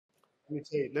Let me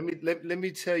tell you. Let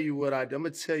me tell you what I do. I'm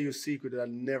gonna tell you a secret that I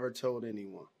never told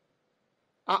anyone.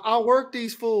 I work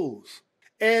these fools,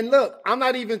 and look, I'm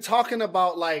not even talking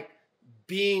about like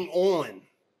being on.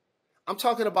 I'm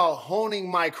talking about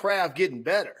honing my craft, getting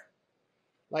better,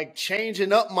 like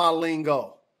changing up my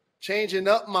lingo, changing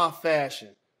up my fashion,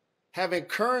 having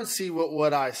currency with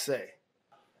what I say.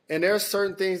 And there's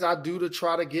certain things I do to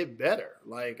try to get better.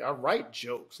 Like I write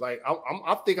jokes. Like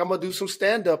I think I'm gonna do some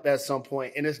stand up at some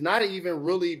point, and it's not even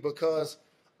really because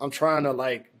I'm trying to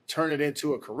like turn it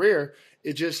into a career.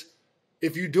 It just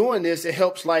if you're doing this, it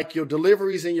helps like your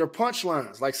deliveries and your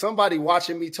punchlines. Like somebody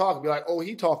watching me talk, be like, "Oh,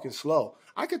 he talking slow."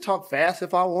 I could talk fast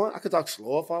if I want. I could talk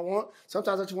slow if I want.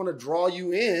 Sometimes I just want to draw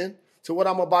you in to what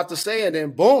I'm about to say, and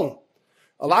then boom.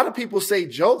 A lot of people say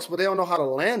jokes, but they don't know how to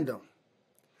land them.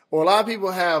 Or a lot of people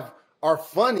are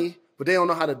funny, but they don't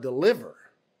know how to deliver.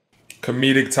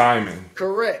 Comedic timing.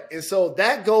 Correct. And so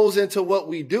that goes into what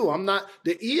we do.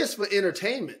 The E is for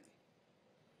entertainment.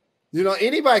 You know,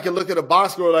 anybody can look at a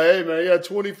box score like, hey man, he had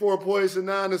 24 points and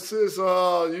 9 assists.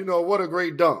 What a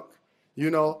great dunk.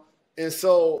 And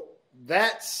so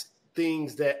that's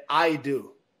things that I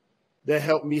do that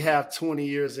help me have 20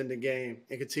 years in the game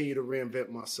and continue to reinvent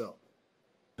myself.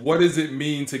 What does it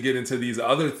mean to get into these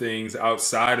other things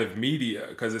outside of media?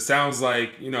 Because it sounds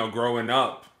like, growing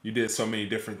up, you did so many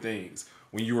different things.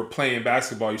 When you were playing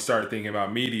basketball, you started thinking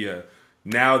about media.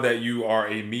 Now that you are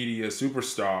a media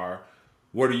superstar,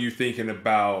 what are you thinking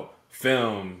about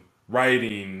film,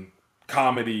 writing,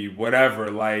 comedy,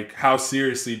 whatever? Like, how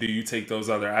seriously do you take those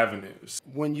other avenues?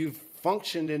 When you've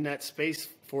functioned in that space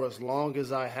for as long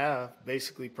as I have,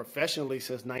 basically professionally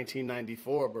since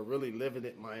 1994, but really living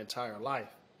it my entire life,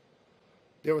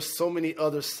 there were so many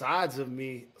other sides of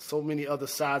me, so many other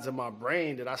sides of my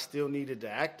brain that I still needed to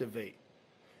activate.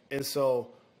 And so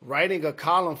writing a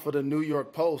column for the New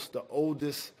York Post, the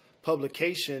oldest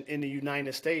publication in the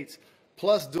United States,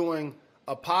 plus doing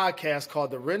a podcast called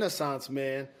The Renaissance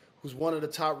Man, who's one of the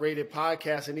top rated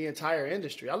podcasts in the entire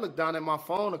industry. I looked down at my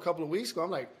phone a couple of weeks ago. I'm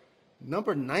like,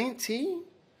 number 19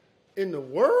 in the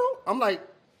world? I'm like,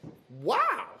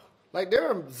 wow. Like there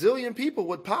are a zillion people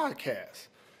with podcasts.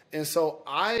 And so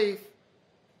I've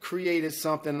created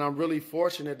something, and I'm really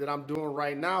fortunate that I'm doing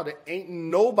right now that ain't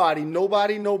nobody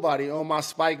on my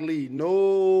Spike Lee.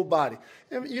 Nobody.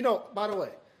 And, by the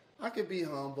way, I could be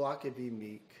humble. I could be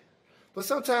meek. But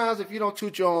sometimes if you don't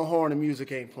toot your own horn, the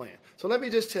music ain't playing. So let me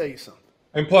just tell you something.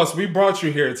 And plus, we brought you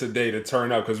here today to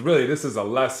turn up because really this is a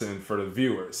lesson for the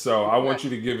viewers. So I want you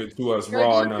to give it to us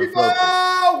raw and unfiltered.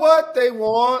 What they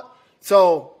want.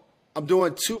 So I'm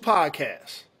doing 2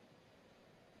 podcasts.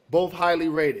 Both highly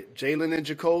rated. Jalen and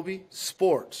Jacoby,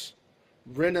 sports,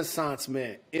 Renaissance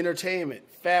Man, entertainment,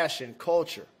 fashion,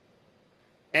 culture.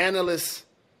 Analysts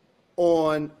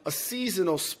on a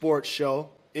seasonal sports show,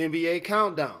 NBA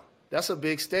Countdown. That's a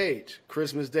big stage.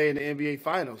 Christmas Day and the NBA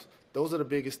Finals. Those are the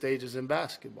biggest stages in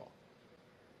basketball,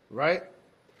 right?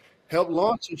 Help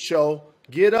launch a show,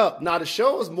 Get Up. Now, the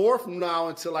show is more from now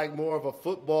into like more of a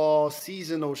football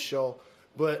seasonal show.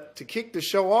 But to kick the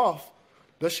show off,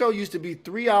 the show used to be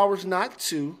 3 hours, not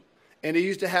 2, and it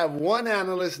used to have 1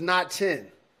 analyst, not 10,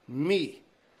 me.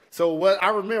 So what I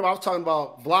remember, I was talking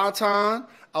about Vlatan,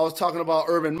 I was talking about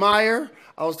Urban Meyer,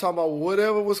 I was talking about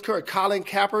whatever was current, Colin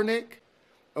Kaepernick,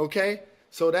 okay?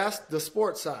 So that's the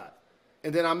sports side.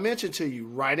 And then I mentioned to you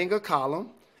writing a column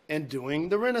and doing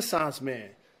the Renaissance Man.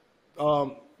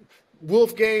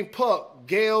 Wolfgang Puck,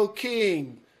 Gayle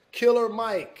King, Killer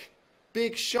Mike,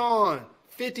 Big Sean,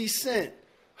 50 Cent.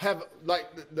 Have like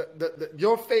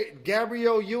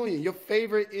Gabrielle Union, your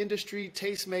favorite industry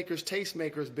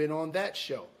tastemaker's been on that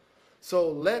show. So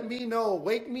let me know,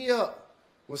 wake me up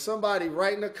when somebody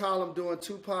writing a column, doing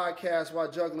 2 podcasts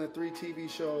while juggling 3 TV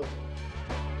shows.